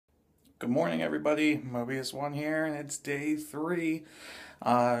Good morning, everybody. Mobius1 here, and it's day 3.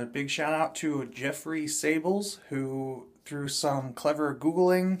 Big shout out to Jeffrey Sables, who, through some clever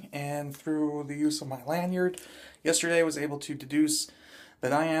Googling and through the use of my lanyard, yesterday was able to deduce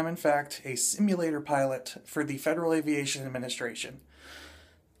that I am, in fact, a simulator pilot for the Federal Aviation Administration.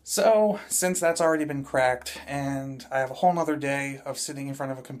 So, since that's already been cracked, and I have a whole nother day of sitting in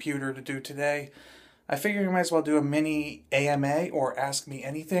front of a computer to do today, I figured we might as well do a mini AMA, or Ask Me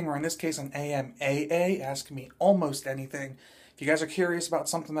Anything, or in this case an AMAA, Ask Me Almost Anything. If you guys are curious about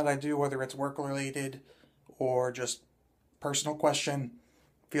something that I do, whether it's work-related or just personal question,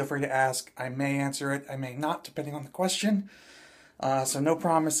 feel free to ask. I may answer it, I may not, depending on the question. So no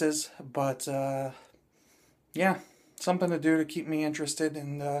promises, but yeah, something to do to keep me interested,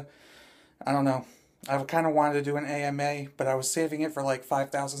 and I don't know. I kind of wanted to do an AMA, but I was saving it for like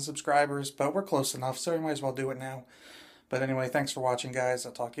 5,000 subscribers, but we're close enough, so we might as well do it now. But anyway, thanks for watching, guys.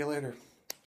 I'll talk to you later.